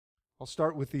I'll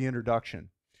start with the introduction.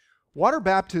 Water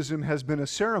baptism has been a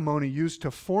ceremony used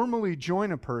to formally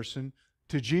join a person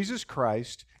to Jesus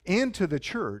Christ and to the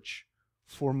church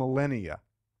for millennia.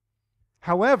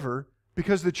 However,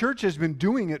 because the church has been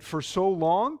doing it for so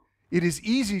long, it is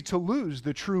easy to lose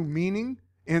the true meaning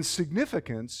and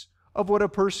significance of what a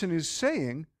person is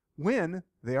saying when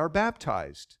they are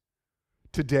baptized.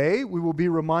 Today, we will be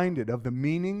reminded of the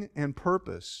meaning and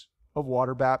purpose of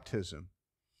water baptism.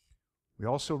 We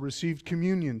also received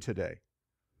communion today.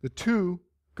 The two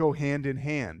go hand in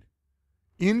hand.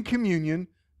 In communion,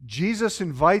 Jesus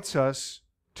invites us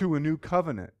to a new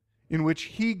covenant in which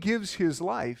He gives His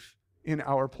life in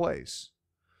our place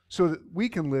so that we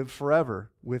can live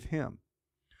forever with Him.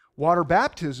 Water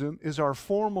baptism is our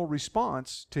formal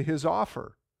response to His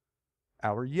offer,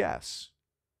 our yes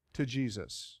to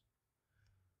Jesus.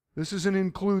 This is an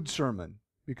include sermon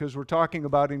because we're talking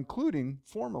about including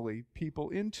formally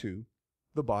people into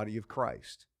the body of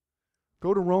Christ.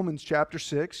 Go to Romans chapter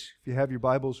 6. If you have your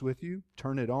Bibles with you,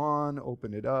 turn it on,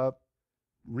 open it up,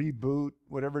 reboot,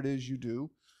 whatever it is you do.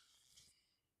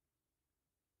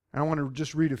 And I want to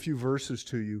just read a few verses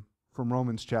to you from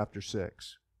Romans chapter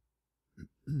 6.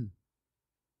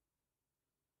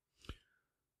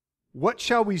 What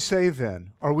shall we say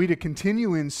then? Are we to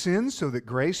continue in sin so that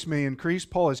grace may increase?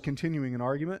 Paul is continuing an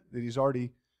argument that he's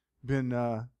already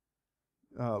been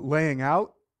laying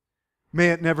out.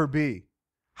 May it never be.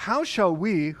 How shall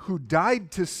we who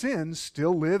died to sin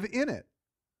still live in it?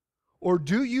 Or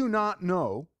do you not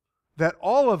know that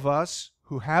all of us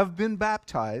who have been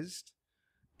baptized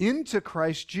into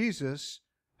Christ Jesus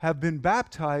have been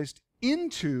baptized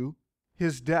into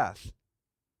His death?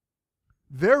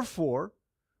 Therefore,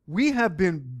 we have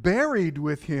been buried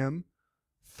with Him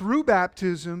through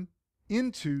baptism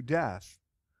into death,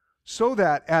 so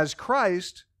that as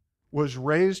Christ was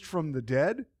raised from the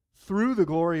dead through the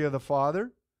glory of the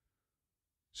Father,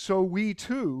 so we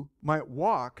too might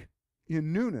walk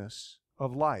in newness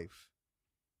of life.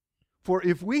 For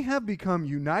if we have become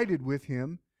united with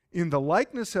Him in the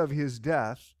likeness of His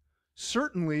death,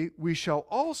 certainly we shall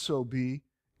also be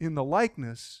in the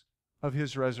likeness of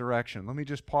His resurrection. Let me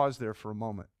just pause there for a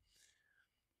moment.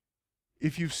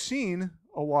 If you've seen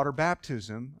a water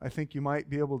baptism, I think you might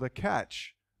be able to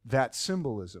catch that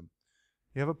symbolism.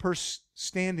 You have a person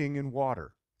standing in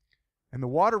water, and the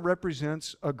water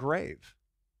represents a grave.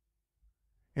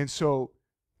 And so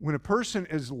when a person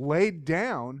is laid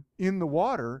down in the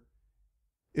water,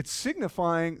 it's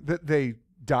signifying that they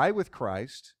die with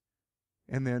Christ,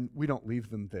 and then we don't leave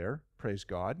them there, praise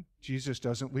God. Jesus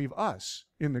doesn't leave us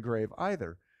in the grave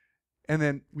either. And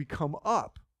then we come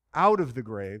up out of the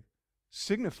grave,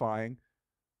 signifying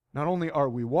not only are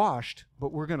we washed,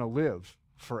 but we're going to live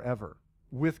forever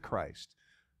with Christ.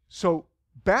 So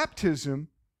baptism,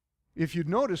 if you'd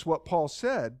notice what Paul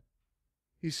said,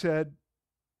 he said,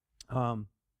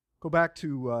 go back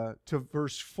to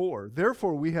verse 4.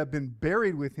 Therefore, we have been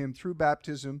buried with Him through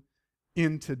baptism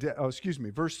into death.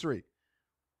 Verse 3.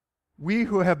 We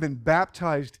who have been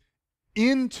baptized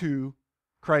into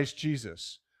Christ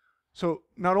Jesus. So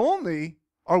not only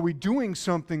are we doing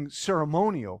something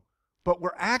ceremonial, but we're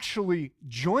actually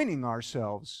joining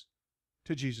ourselves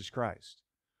to Jesus Christ.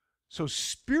 So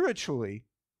spiritually,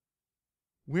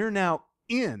 we're now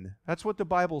in. That's what the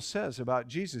Bible says about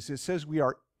Jesus. It says we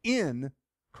are in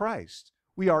Christ.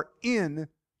 We are in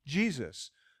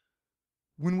Jesus.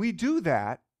 When we do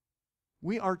that,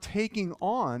 we are taking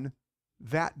on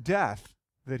that death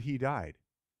that He died.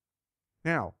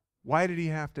 Now, why did He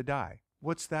have to die?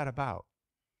 What's that about?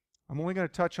 I'm only going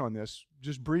to touch on this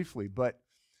just briefly, but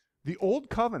the Old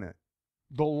Covenant,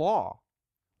 the law,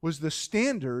 was the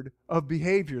standard of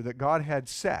behavior that God had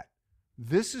set.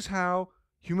 This is how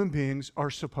human beings are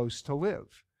supposed to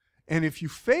live. And if you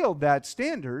failed that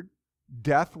standard,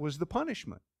 death was the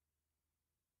punishment.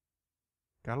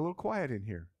 Got a little quiet in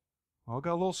here. All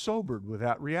got a little sobered with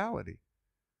that reality.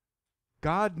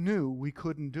 God knew we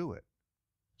couldn't do it.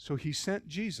 So He sent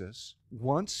Jesus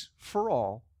once for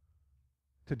all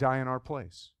to die in our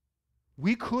place.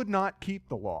 We could not keep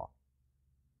the law.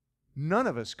 None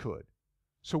of us could.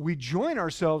 So we join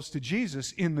ourselves to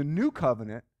Jesus in the new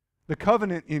covenant, the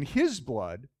covenant in His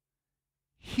blood.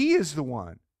 He is the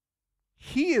one.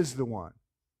 He is the one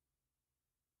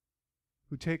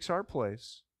who takes our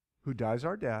place, who dies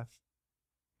our death,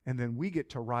 and then we get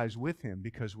to rise with Him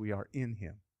because we are in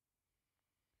Him.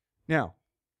 Now,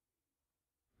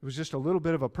 it was just a little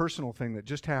bit of a personal thing that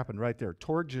just happened right there.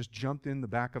 Torg just jumped in the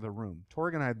back of the room.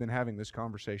 Torg and I have been having this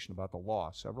conversation about the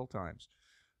law several times.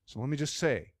 So let me just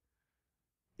say,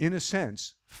 in a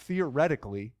sense,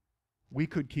 theoretically, we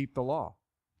could keep the law.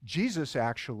 Jesus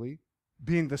actually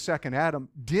being the second Adam,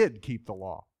 did keep the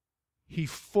law. He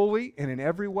fully and in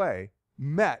every way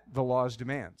met the law's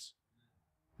demands.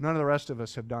 None of the rest of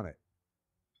us have done it.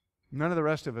 None of the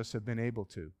rest of us have been able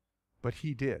to. But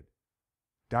he did.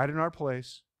 Died in our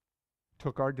place,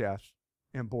 took our death,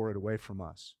 and bore it away from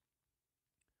us.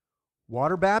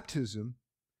 Water baptism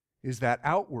is that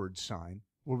outward sign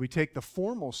where we take the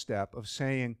formal step of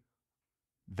saying,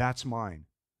 that's mine.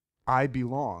 I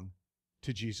belong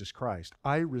to Jesus Christ.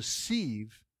 I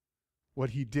receive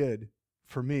what he did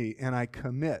for me, and I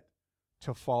commit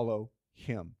to follow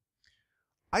him.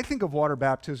 I think of water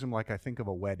baptism like I think of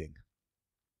a wedding.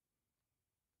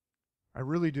 I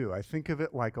really do. I think of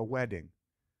it like a wedding.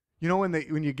 You know,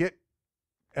 when you get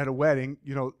at a wedding,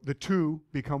 you know, the two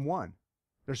become one.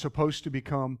 They're supposed to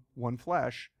become one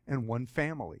flesh and one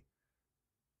family.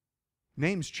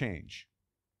 Names change.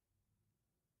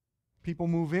 People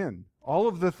move in. All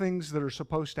of the things that are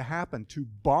supposed to happen to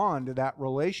bond that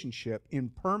relationship in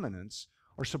permanence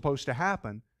are supposed to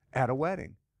happen at a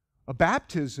wedding. A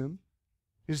baptism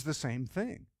is the same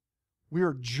thing. We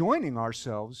are joining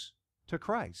ourselves to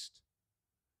Christ.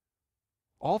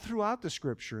 All throughout the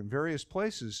Scripture, in various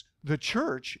places, the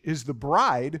church is the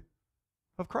bride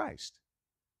of Christ.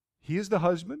 He is the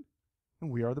husband,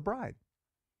 and we are the bride.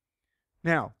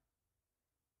 Now,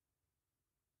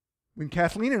 when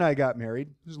Kathleen and I got married,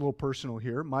 this is a little personal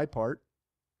here, my part.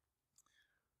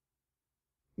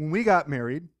 When we got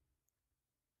married,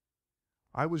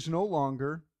 I was no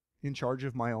longer in charge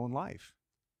of my own life.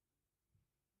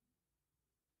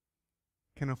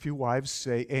 Can a few wives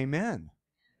say amen?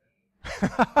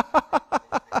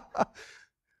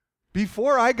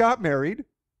 Before I got married,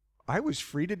 I was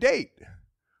free to date.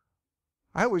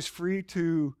 I was free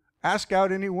to ask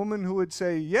out any woman who would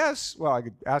say yes. Well, I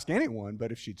could ask anyone,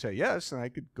 but if she'd say yes, then I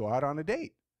could go out on a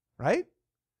date, right?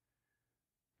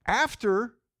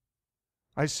 After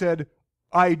I said,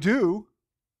 I do,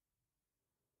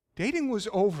 dating was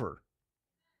over.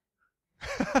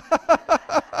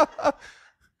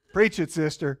 Preach it,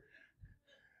 sister.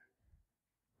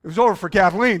 It was over for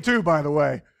Kathleen, too, by the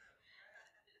way.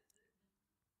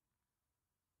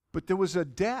 But there was a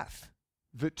death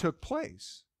that took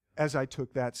place as I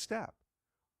took that step.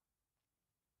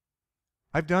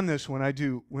 I've done this when I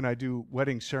do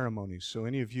wedding ceremonies. So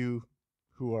any of you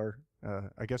who are,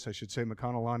 I guess I should say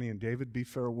McConnellani and David, be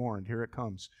fair warned. Here it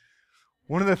comes.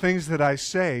 One of the things that I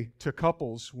say to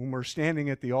couples when we're standing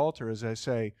at the altar is I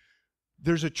say,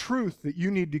 there's a truth that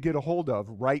you need to get a hold of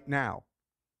right now.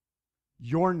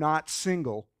 You're not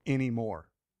single anymore.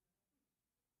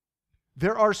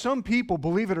 There are some people,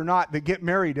 believe it or not, that get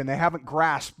married and they haven't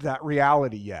grasped that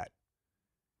reality yet.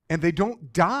 And they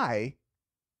don't die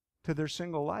to their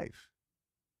single life.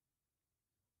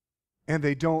 And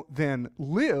they don't then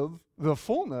live the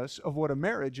fullness of what a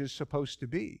marriage is supposed to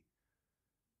be.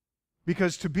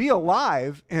 Because to be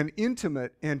alive and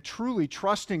intimate and truly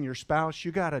trusting your spouse,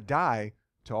 you got to die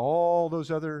to all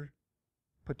those other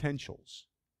potentials.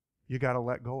 You got to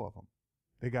let go of them.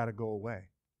 They got to go away.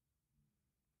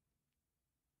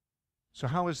 So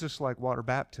how is this like water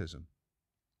baptism?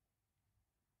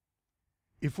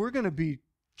 If we're going to be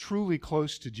truly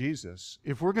close to Jesus,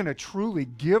 if we're going to truly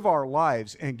give our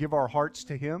lives and give our hearts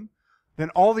to Him, then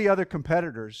all the other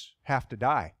competitors have to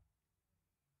die.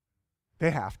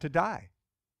 They have to die.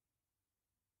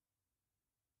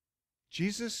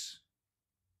 Jesus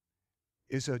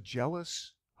is a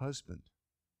jealous husband,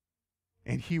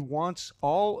 and He wants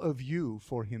all of you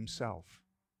for Himself,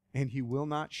 and He will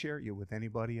not share you with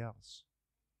anybody else.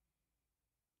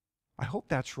 I hope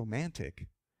that's romantic,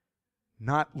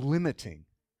 not limiting.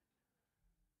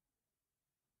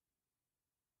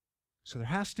 So there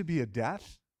has to be a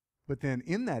death, but then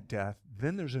in that death,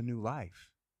 then there's a new life.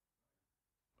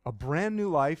 A brand new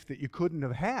life that you couldn't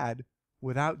have had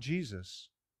without Jesus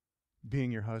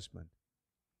being your husband.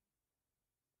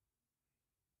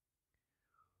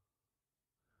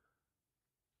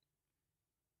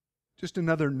 Just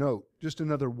another note, just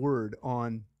another word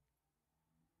on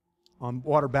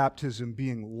water baptism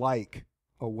being like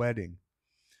a wedding.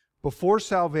 Before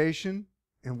salvation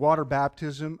and water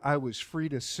baptism, I was free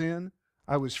to sin.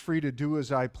 I was free to do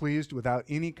as I pleased without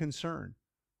any concern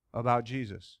about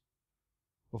Jesus.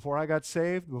 Before I got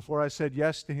saved, before I said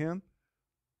yes to Him,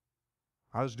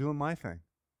 I was doing my thing.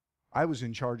 I was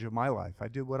in charge of my life. I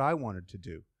did what I wanted to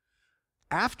do.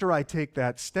 After I take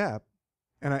that step,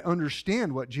 and I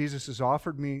understand what Jesus has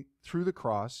offered me through the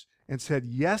cross, and said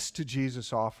yes to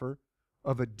Jesus' offer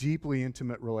of a deeply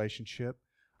intimate relationship,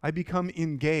 I become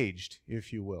engaged,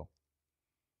 if you will.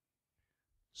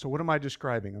 So what am I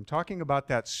describing? I'm talking about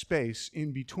that space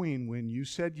in between when you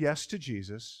said yes to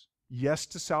Jesus, yes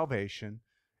to salvation,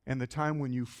 and the time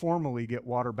when you formally get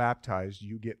water baptized,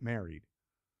 you get married.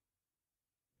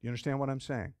 You understand what I'm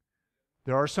saying?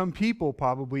 There are some people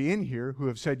probably in here who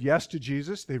have said yes to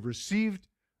Jesus. They've received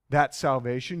that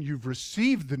salvation. You've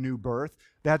received the new birth.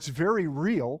 That's very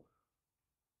real.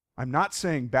 I'm not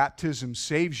saying baptism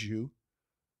saves you,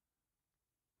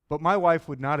 but my wife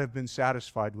would not have been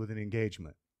satisfied with an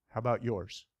engagement. How about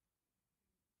yours?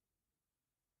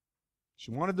 She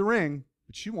wanted the ring,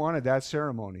 but she wanted that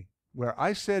ceremony where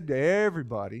I said to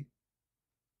everybody,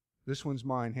 this one's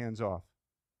mine, hands off.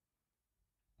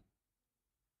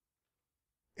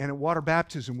 And at water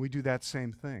baptism, we do that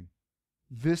same thing.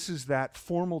 This is that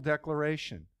formal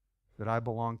declaration that I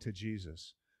belong to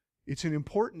Jesus. It's an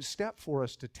important step for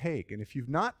us to take. And if you've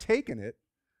not taken it,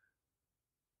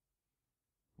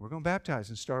 we're going to baptize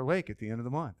in Star Lake at the end of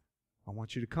the month. I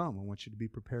want you to come. I want you to be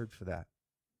prepared for that.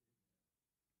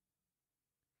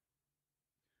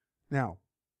 Now,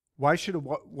 why should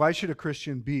a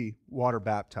Christian be water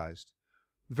baptized?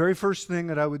 The very first thing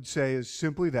that I would say is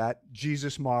simply that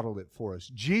Jesus modeled it for us.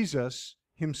 Jesus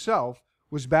himself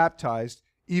was baptized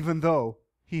even though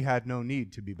he had no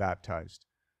need to be baptized.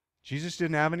 Jesus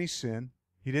didn't have any sin.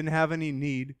 He didn't have any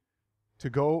need to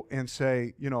go and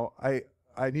say,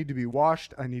 I need to be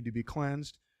washed, I need to be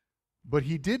cleansed. But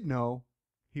he did know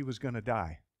he was going to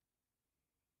die.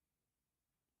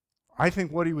 I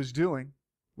think what he was doing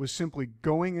was simply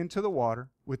going into the water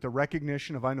with the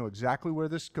recognition of, I know exactly where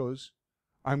this goes.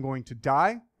 I'm going to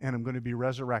die, and I'm going to be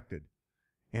resurrected.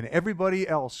 And everybody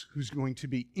else who's going to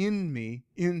be in me,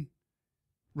 in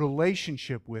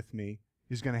relationship with me,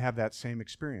 is going to have that same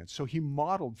experience. So he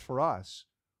modeled for us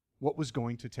what was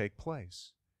going to take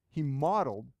place. He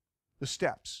modeled the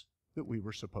steps that we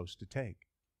were supposed to take.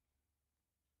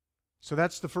 So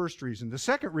that's the first reason. The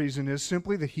second reason is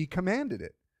simply that he commanded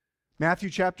it.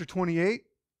 Matthew chapter 28,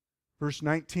 verse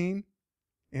 19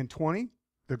 and 20.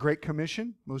 The Great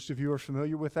Commission, most of you are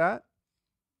familiar with that.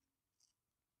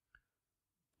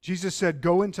 Jesus said,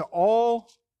 go into all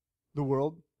the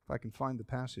world, if I can find the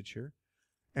passage here,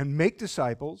 and make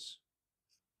disciples,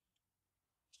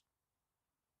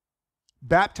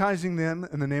 baptizing them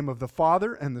in the name of the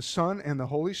Father and the Son and the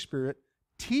Holy Spirit,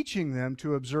 teaching them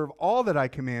to observe all that I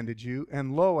commanded you,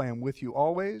 and lo, I am with you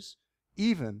always,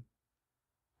 even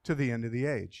to the end of the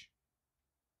age.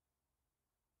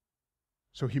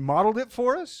 So he modeled it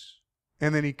for us,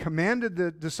 and then he commanded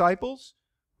the disciples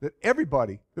that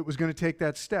everybody that was going to take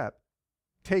that step,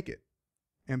 take it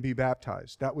and be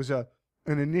baptized. That was an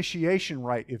initiation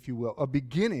rite, if you will, a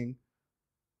beginning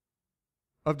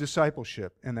of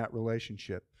discipleship and that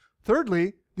relationship.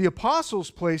 Thirdly, the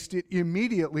apostles placed it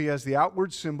immediately as the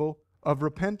outward symbol of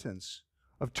repentance,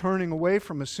 of turning away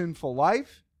from a sinful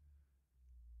life,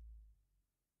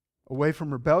 away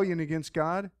from rebellion against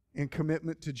God, and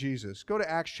commitment to Jesus. Go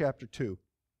to Acts chapter 2.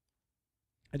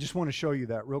 I just want to show you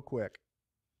that real quick.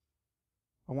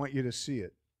 I want you to see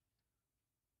it.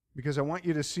 Because I want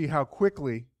you to see how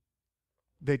quickly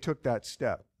they took that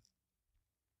step.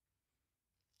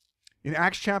 In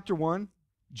Acts chapter 1,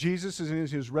 Jesus is in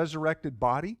his resurrected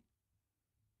body,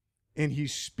 and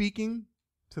he's speaking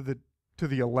to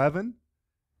the 11,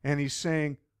 and he's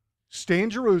saying, stay in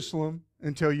Jerusalem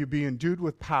until you be endued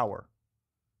with power.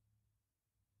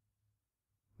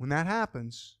 When that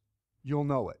happens, you'll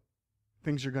know it.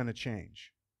 Things are going to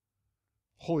change.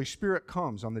 Holy Spirit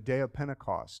comes on the day of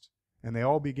Pentecost, and they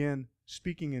all begin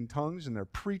speaking in tongues, and they're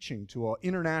preaching to an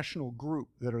international group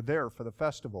that are there for the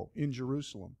festival in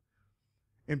Jerusalem.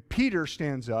 And Peter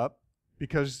stands up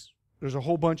because there's a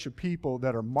whole bunch of people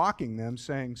that are mocking them,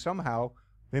 saying somehow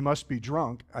they must be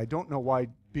drunk. I don't know why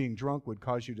being drunk would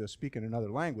cause you to speak in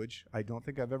another language. I don't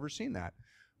think I've ever seen that.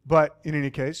 But in any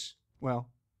case,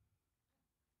 well,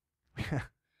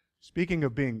 speaking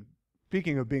of being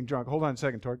drunk, hold on a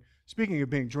second, Torg. Speaking of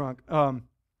being drunk,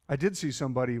 I did see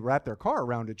somebody wrap their car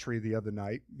around a tree the other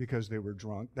night because they were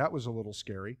drunk. That was a little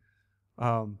scary.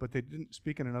 But they didn't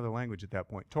speak in another language at that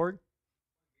point. Torg?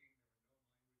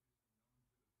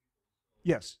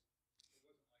 Yes.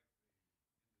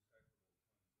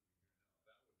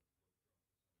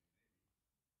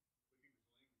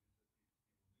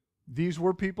 These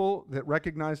were people that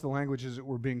recognized the languages that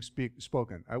were being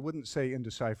spoken. I wouldn't say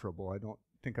indecipherable. I don't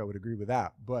think I would agree with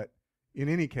that. But in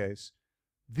any case,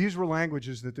 these were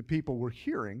languages that the people were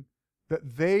hearing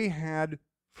that they had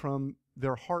from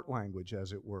their heart language,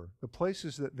 as it were, the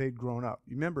places that they'd grown up.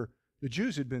 You remember, the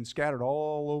Jews had been scattered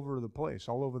all over the place,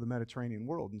 all over the Mediterranean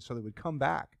world, and so they would come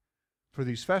back for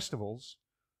these festivals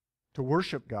to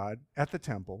worship God at the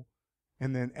temple,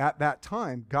 and then at that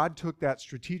time, God took that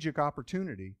strategic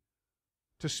opportunity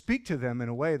to speak to them in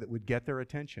a way that would get their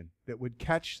attention, that would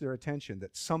catch their attention,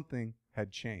 that something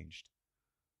had changed.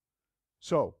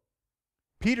 So,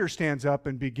 Peter stands up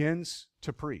and begins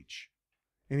to preach.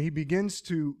 And he begins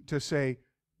to say,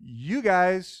 you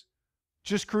guys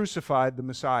just crucified the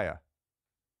Messiah.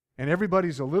 And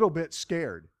everybody's a little bit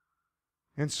scared.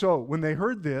 And so, when they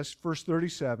heard this, verse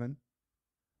 37,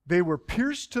 they were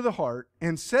pierced to the heart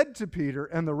and said to Peter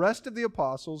and the rest of the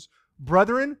apostles,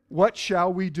 Brethren, what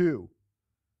shall we do?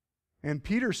 And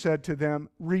Peter said to them,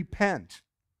 Repent.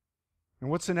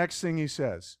 And what's the next thing he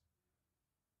says?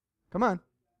 Come on.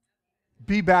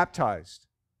 Be baptized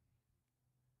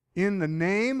in the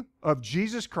name of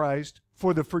Jesus Christ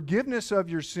for the forgiveness of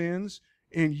your sins,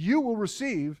 and you will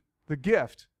receive the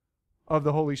gift of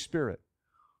the Holy Spirit.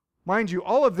 Mind you,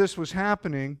 all of this was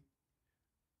happening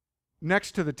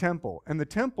next to the temple. And the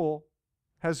temple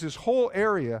has this whole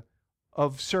area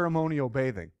of ceremonial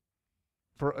bathing.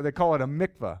 They call it a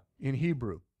mikveh in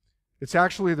Hebrew. It's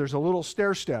actually, there's a little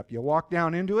stair step. You walk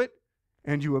down into it,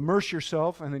 and you immerse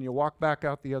yourself, and then you walk back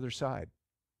out the other side.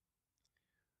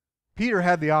 Peter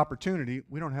had the opportunity,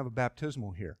 we don't have a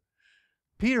baptismal here.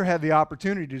 Peter had the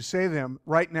opportunity to say to them,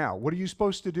 right now, what are you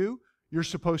supposed to do? You're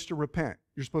supposed to repent.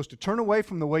 You're supposed to turn away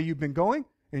from the way you've been going,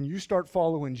 and you start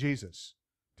following Jesus.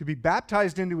 To be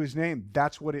baptized into His name,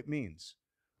 that's what it means.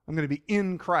 I'm going to be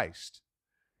in Christ.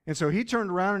 And so he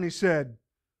turned around and he said,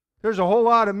 there's a whole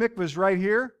lot of mikvahs right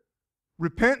here.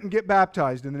 Repent and get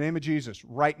baptized in the name of Jesus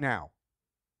right now.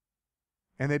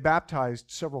 And they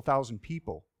baptized several thousand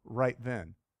people right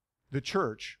then. The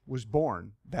church was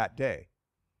born that day.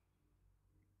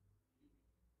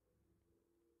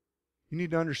 You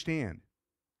need to understand,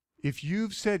 if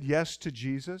you've said yes to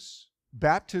Jesus,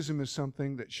 baptism is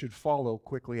something that should follow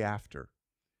quickly after.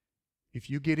 If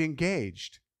you get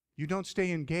engaged, you don't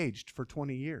stay engaged for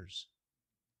 20 years.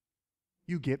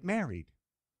 You get married.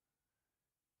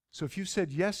 So if you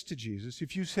said yes to Jesus,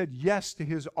 if you said yes to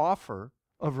His offer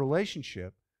of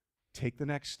relationship, take the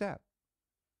next step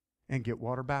and get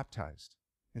water baptized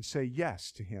and say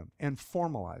yes to Him and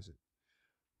formalize it.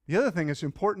 The other thing that's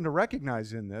important to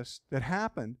recognize in this that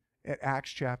happened at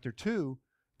Acts chapter 2,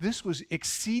 this was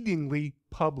exceedingly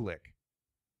public.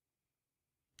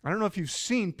 I don't know if you've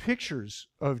seen pictures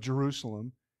of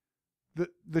Jerusalem.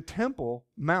 The Temple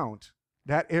Mount,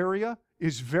 that area,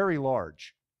 is very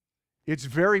large. It's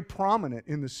very prominent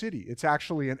in the city. It's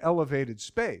actually an elevated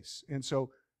space. And so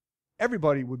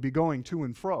everybody would be going to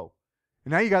and fro.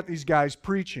 And now you got these guys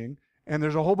preaching, and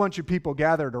there's a whole bunch of people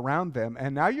gathered around them.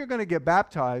 And now you're going to get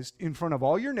baptized in front of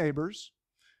all your neighbors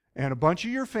and a bunch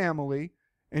of your family,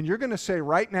 and you're going to say,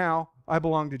 right now, I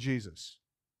belong to Jesus.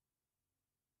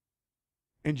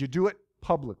 And you do it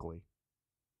publicly.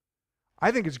 I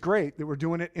think it's great that we're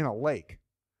doing it in a lake.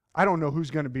 I don't know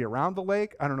who's going to be around the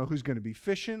lake. I don't know who's going to be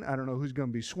fishing. I don't know who's going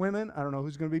to be swimming. I don't know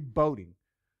who's going to be boating.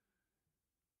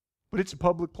 But it's a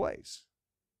public place.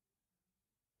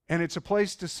 And it's a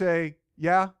place to say,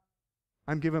 yeah,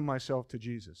 I'm giving myself to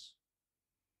Jesus.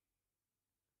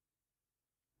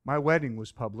 My wedding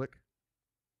was public.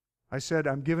 I said,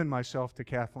 I'm giving myself to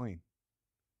Kathleen.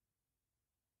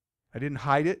 I didn't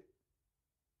hide it.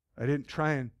 I didn't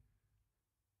try and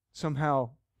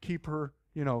somehow keep her,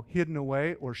 hidden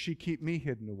away, or she keep me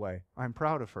hidden away. I'm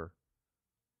proud of her.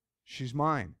 She's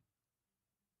mine.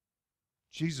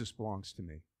 Jesus belongs to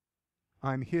me.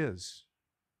 I'm His.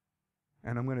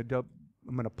 And I'm going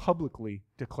to publicly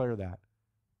declare that.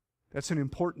 That's an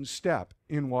important step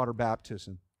in water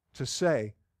baptism, to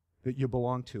say that you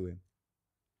belong to Him.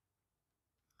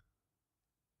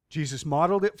 Jesus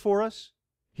modeled it for us.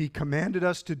 He commanded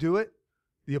us to do it.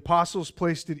 The apostles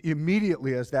placed it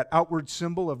immediately as that outward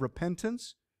symbol of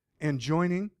repentance and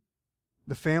joining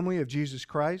the family of Jesus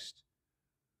Christ.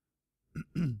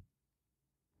 And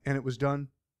it was done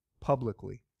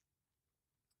publicly.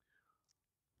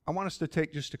 I want us to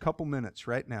take just a couple minutes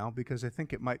right now, because I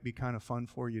think it might be kind of fun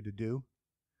for you to do.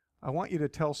 I want you to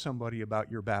tell somebody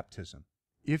about your baptism.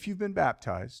 If you've been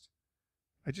baptized,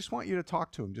 I just want you to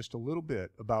talk to them just a little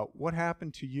bit about what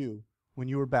happened to you when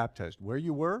you were baptized, where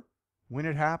you were, when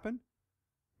it happened,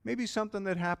 maybe something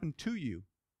that happened to you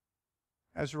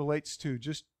as relates to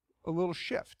just a little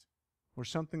shift or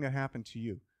something that happened to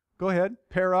you. Go ahead,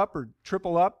 pair up or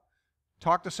triple up,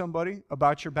 talk to somebody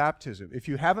about your baptism. If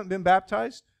you haven't been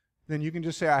baptized, then you can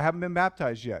just say, I haven't been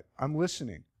baptized yet. I'm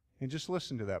listening. And just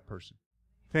listen to that person.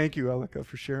 Thank you, Elika,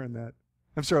 for sharing that.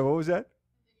 I'm sorry, what was that?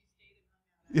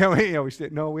 Yeah, we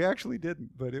stayed. No, we actually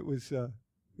didn't, but it was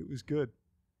good.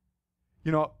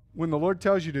 When the Lord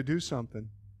tells you to do something,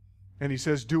 and He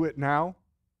says, do it now,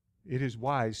 it is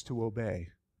wise to obey.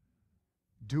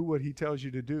 Do what He tells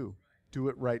you to do. Do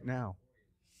it right now.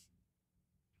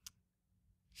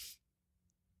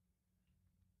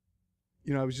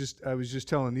 I was just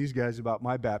telling these guys about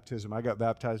my baptism. I got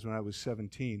baptized when I was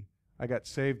 17. I got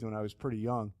saved when I was pretty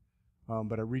young,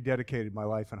 but I rededicated my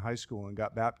life in high school and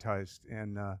got baptized.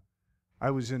 And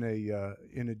I was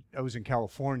I was in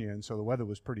California, and so the weather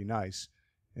was pretty nice.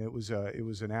 It was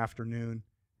an afternoon,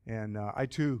 and I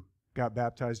too got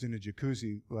baptized in a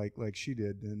jacuzzi like she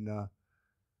did. And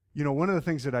one of the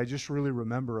things that I just really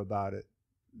remember about it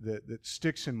that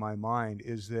sticks in my mind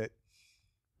is that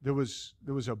there was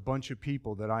a bunch of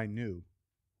people that I knew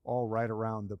all right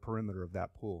around the perimeter of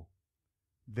that pool.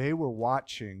 They were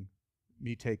watching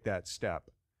me take that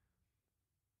step.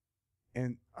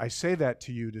 And I say that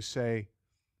to you to say,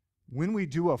 when we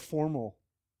do a formal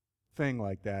thing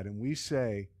like that and we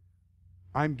say,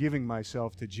 I'm giving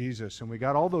myself to Jesus, and we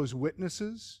got all those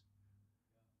witnesses,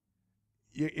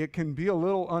 it can be a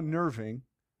little unnerving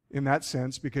in that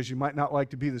sense because you might not like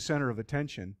to be the center of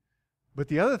attention. But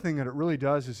the other thing that it really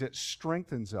does is it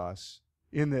strengthens us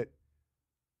in that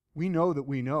we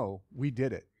know we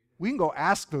did it. We can go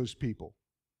ask those people,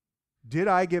 did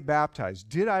I get baptized?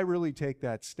 Did I really take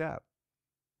that step?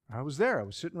 I was there. I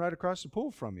was sitting right across the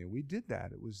pool from you. We did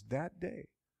that. It was that day.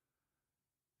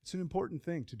 It's an important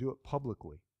thing to do it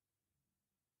publicly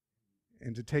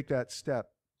and to take that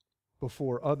step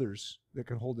before others that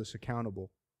can hold us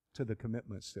accountable to the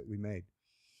commitments that we made.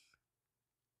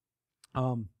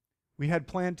 We had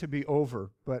planned to be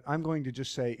over, but I'm going to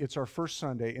just say it's our first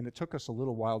Sunday, and it took us a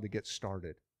little while to get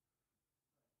started.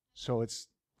 So it's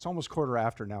almost quarter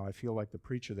after now. I feel like the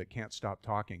preacher that can't stop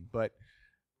talking, but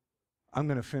I'm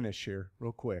going to finish here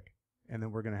real quick, and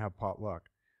then we're going to have potluck.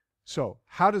 So,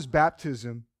 how does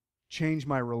baptism change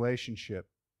my relationship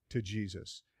to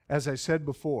Jesus? As I said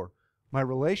before, my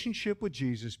relationship with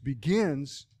Jesus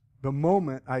begins the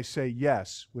moment I say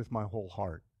yes with my whole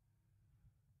heart.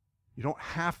 You don't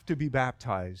have to be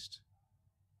baptized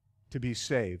to be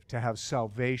saved, to have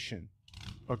salvation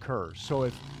occur. So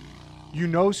if you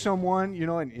know someone,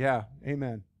 and yeah,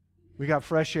 amen. We got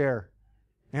fresh air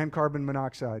and carbon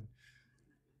monoxide.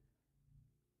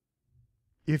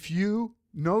 If you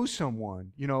know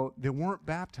someone, they weren't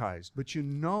baptized, but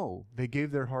they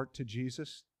gave their heart to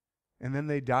Jesus, and then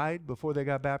they died before they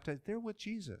got baptized, they're with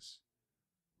Jesus.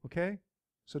 Okay?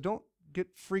 So don't get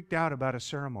freaked out about a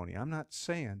ceremony. I'm not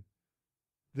saying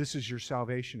this is your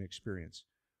salvation experience,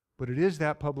 but it is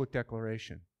that public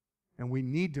declaration, and we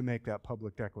need to make that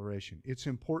public declaration. It's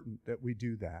important that we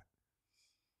do that.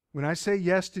 When I say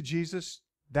yes to Jesus,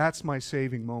 that's my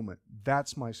saving moment.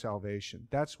 That's my salvation.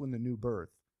 That's when the new birth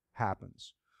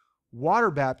happens.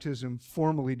 Water baptism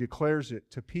formally declares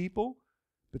it to people,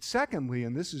 but secondly,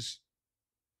 and this is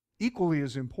equally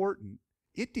as important,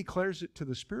 it declares it to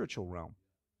the spiritual realm,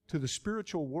 to the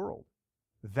spiritual world.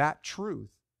 That truth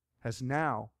has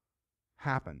now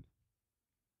happened.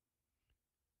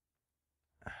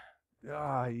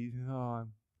 I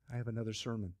have another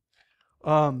sermon.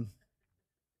 I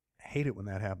hate it when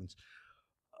that happens.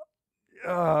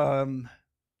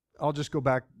 I'll just go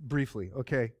back briefly,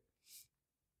 okay?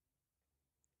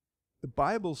 The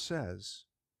Bible says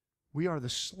we are the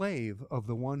slave of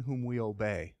the one whom we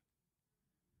obey.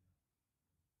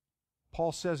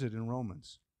 Paul says it in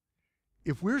Romans.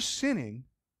 If we're sinning,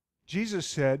 Jesus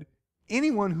said,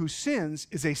 anyone who sins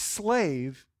is a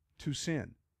slave to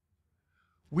sin.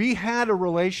 We had a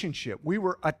relationship. We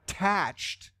were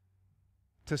attached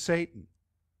to Satan.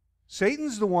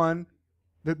 Satan's the one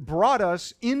that brought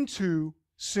us into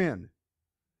sin.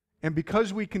 And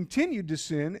because we continued to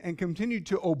sin and continued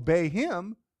to obey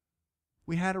him,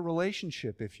 we had a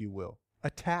relationship, if you will,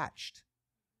 attached.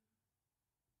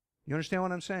 You understand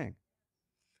what I'm saying?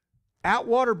 At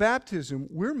water baptism,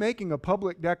 we're making a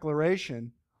public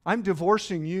declaration. I'm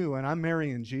divorcing you and I'm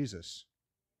marrying Jesus.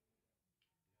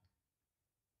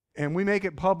 And we make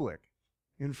it public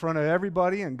in front of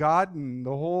everybody and God and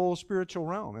the whole spiritual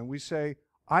realm. And we say,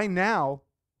 I now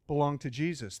belong to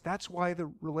Jesus. That's why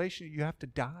the relation, you have to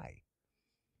die.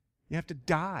 You have to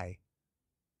die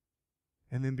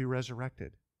and then be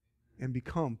resurrected and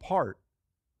become part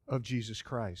of Jesus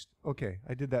Christ. Okay,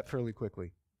 I did that fairly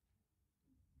quickly.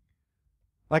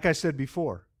 Like I said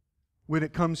before, when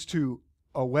it comes to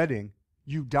a wedding,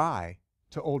 you die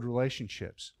to old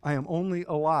relationships. I am only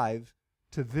alive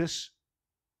to this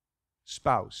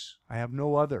spouse. I have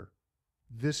no other.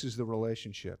 This is the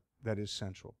relationship that is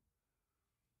central.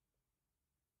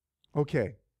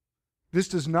 Okay. This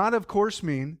does not, of course,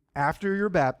 mean after your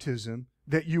baptism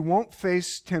that you won't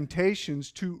face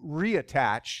temptations to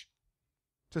reattach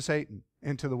to Satan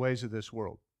and to the ways of this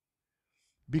world.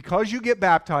 Because you get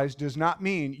baptized does not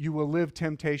mean you will live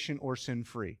temptation or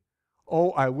sin-free.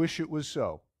 Oh, I wish it was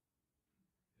so.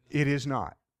 It is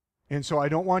not. And so I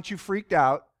don't want you freaked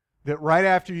out that right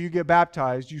after you get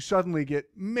baptized, you suddenly get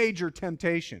major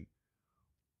temptation.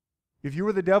 If you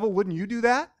were the devil, wouldn't you do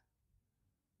that?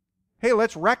 Hey,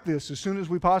 let's wreck this as soon as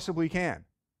we possibly can.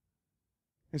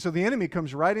 And so the enemy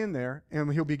comes right in there,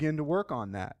 and he'll begin to work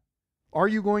on that. Are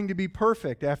you going to be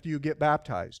perfect after you get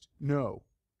baptized? No.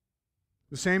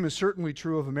 The same is certainly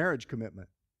true of a marriage commitment.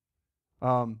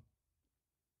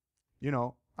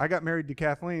 I got married to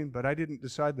Kathleen, but I didn't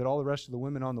decide that all the rest of the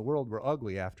women on the world were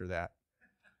ugly after that.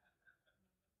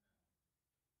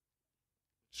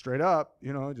 Straight up,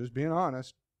 just being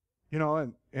honest.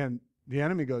 And the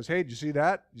enemy goes, hey, did you see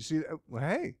that? Did you see that? Well,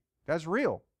 hey, that's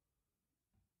real.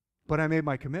 But I made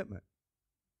my commitment.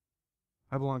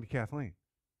 I belong to Kathleen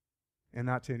and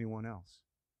not to anyone else.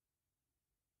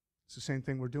 It's the same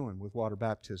thing we're doing with water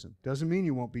baptism. Doesn't mean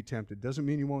you won't be tempted. Doesn't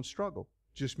mean you won't struggle.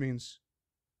 Just means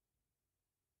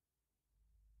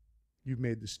you've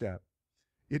made the step.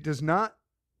 It does not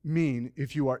mean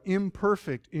if you are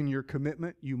imperfect in your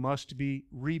commitment, you must be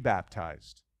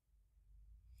rebaptized.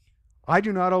 I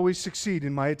do not always succeed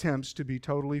in my attempts to be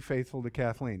totally faithful to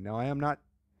Kathleen. Now, I am not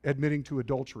admitting to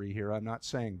adultery here. I'm not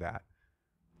saying that.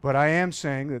 But I am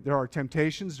saying that there are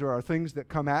temptations, there are things that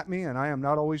come at me, and I am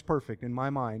not always perfect in my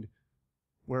mind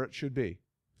where it should be.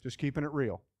 Just keeping it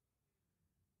real.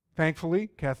 Thankfully,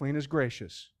 Kathleen is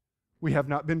gracious. We have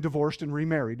not been divorced and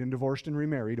remarried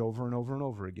over and over and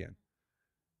over again.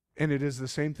 And it is the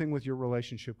same thing with your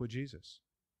relationship with Jesus.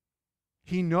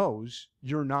 He knows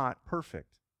you're not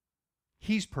perfect.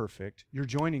 He's perfect. You're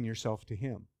joining yourself to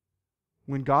Him.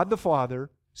 When God the Father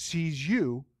sees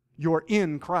you, you're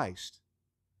in Christ.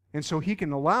 And so He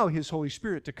can allow His Holy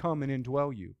Spirit to come and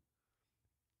indwell you.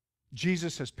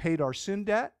 Jesus has paid our sin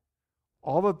debt,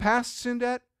 all the past sin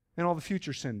debt, and all the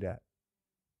future sin debt.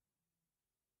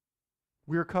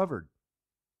 We're covered.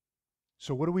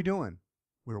 So what are we doing?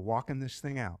 We're walking this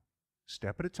thing out,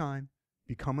 step at a time,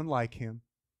 becoming like Him,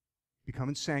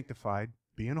 becoming sanctified,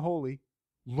 being holy,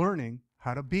 learning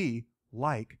how to be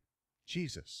like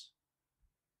Jesus.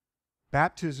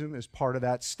 Baptism is part of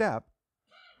that step,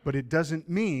 but it doesn't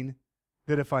mean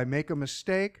that if I make a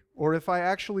mistake or if I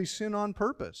actually sin on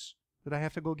purpose, that I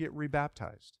have to go get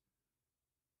rebaptized.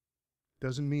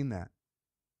 Doesn't mean that.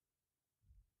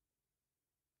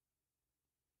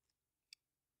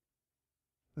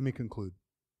 Let me conclude.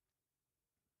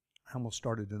 I almost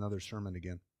started another sermon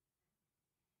again.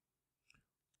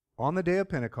 On the day of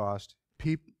Pentecost,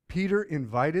 Peter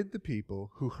invited the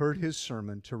people who heard his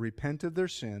sermon to repent of their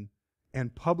sin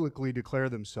and publicly declare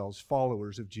themselves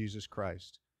followers of Jesus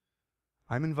Christ.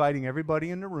 I'm inviting everybody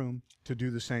in the room to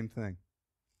do the same thing.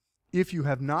 If you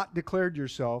have not declared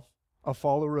yourself a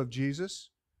follower of Jesus,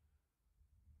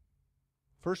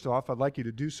 first off, I'd like you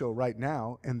to do so right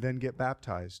now and then get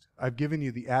baptized. I've given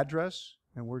you the address,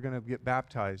 and we're going to get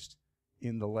baptized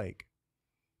in the lake.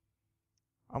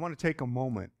 I want to take a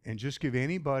moment and just give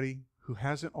anybody who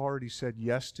hasn't already said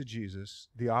yes to Jesus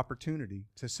the opportunity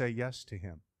to say yes to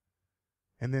Him.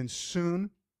 And then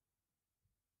soon,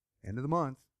 end of the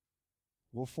month,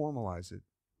 we'll formalize it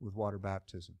with water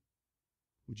baptism.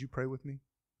 Would you pray with me?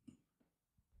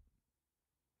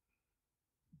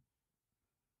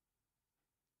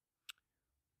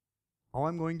 All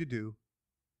I'm going to do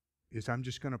is I'm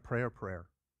just going to pray a prayer.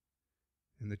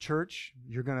 In the church,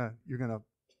 you're going to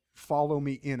follow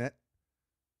me in it.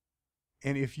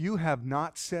 And if you have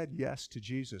not said yes to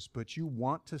Jesus, but you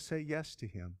want to say yes to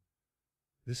Him,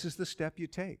 this is the step you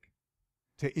take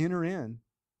to enter in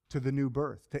to the new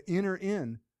birth, to enter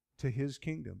in to His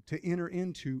kingdom, to enter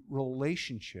into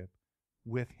relationship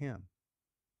with Him.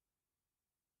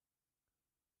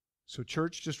 So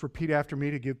church, just repeat after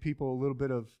me to give people a little bit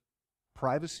of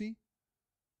privacy.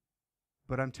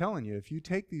 But I'm telling you, if you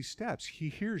take these steps, He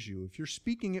hears you. If you're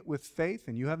speaking it with faith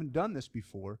and you haven't done this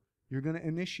before, you're going to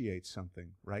initiate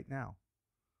something right now.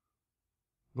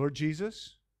 Lord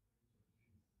Jesus,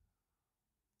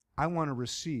 I want to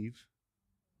receive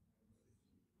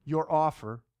Your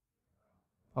offer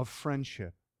of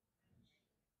friendship,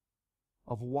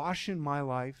 of washing my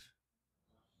life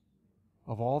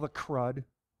of all the crud,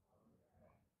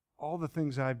 all the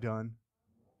things I've done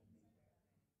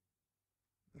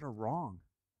that are wrong,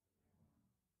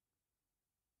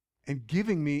 and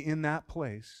giving me in that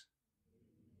place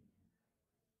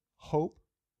hope,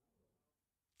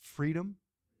 freedom,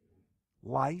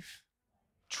 life,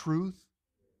 truth,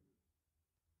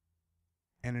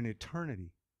 and an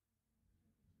eternity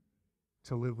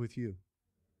to live with You.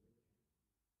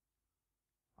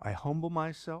 I humble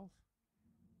myself.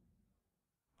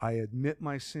 I admit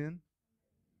my sin.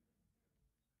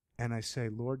 And I say,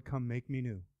 Lord, come make me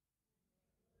new.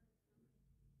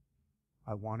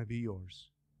 I want to be yours.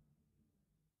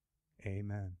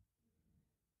 Amen.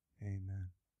 Amen.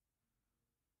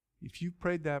 If you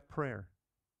prayed that prayer,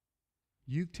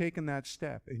 you've taken that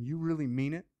step, and you really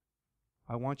mean it,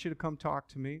 I want you to come talk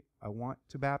to me. I want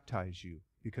to baptize you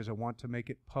because I want to make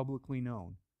it publicly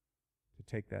known to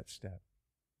take that step.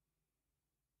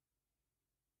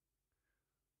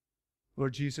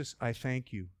 Lord Jesus, I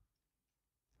thank you.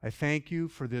 I thank you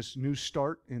for this new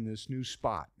start in this new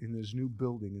spot, in this new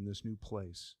building, in this new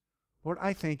place. Lord,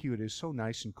 I thank you. It is so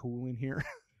nice and cool in here.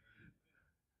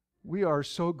 We are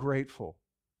so grateful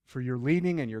for your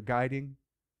leading and your guiding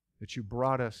that you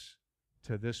brought us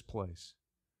to this place.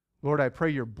 Lord, I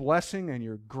pray your blessing and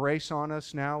your grace on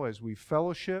us now as we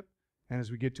fellowship and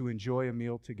as we get to enjoy a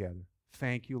meal together.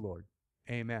 Thank you, Lord.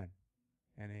 Amen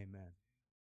and amen.